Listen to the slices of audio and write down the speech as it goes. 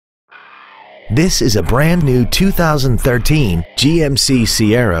This is a brand new 2013 GMC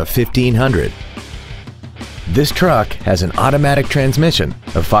Sierra 1500. This truck has an automatic transmission,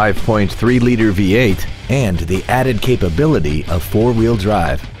 a 5.3-liter V8, and the added capability of four-wheel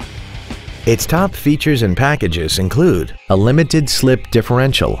drive. Its top features and packages include a limited slip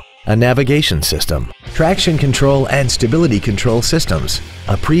differential, a navigation system, traction control and stability control systems,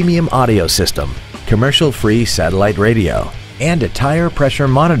 a premium audio system, commercial-free satellite radio, and a tire pressure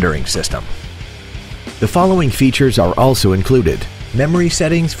monitoring system. The following features are also included: memory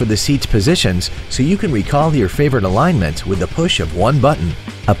settings for the seat's positions so you can recall your favorite alignment with the push of one button,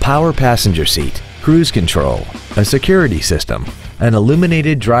 a power passenger seat, cruise control, a security system, an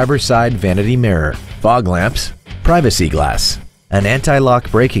illuminated driver's side vanity mirror, fog lamps, privacy glass, an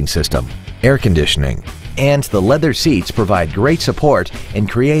anti-lock braking system, air conditioning, and the leather seats provide great support and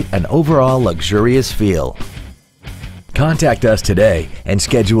create an overall luxurious feel. Contact us today and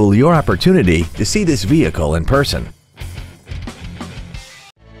schedule your opportunity to see this vehicle in person.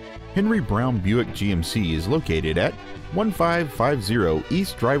 Henry Brown Buick GMC is located at 1550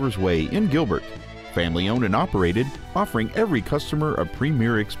 East Drivers Way in Gilbert. Family owned and operated, offering every customer a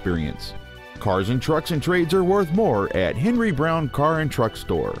premier experience. Cars and trucks and trades are worth more at Henry Brown Car and Truck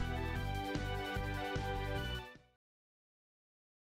Store.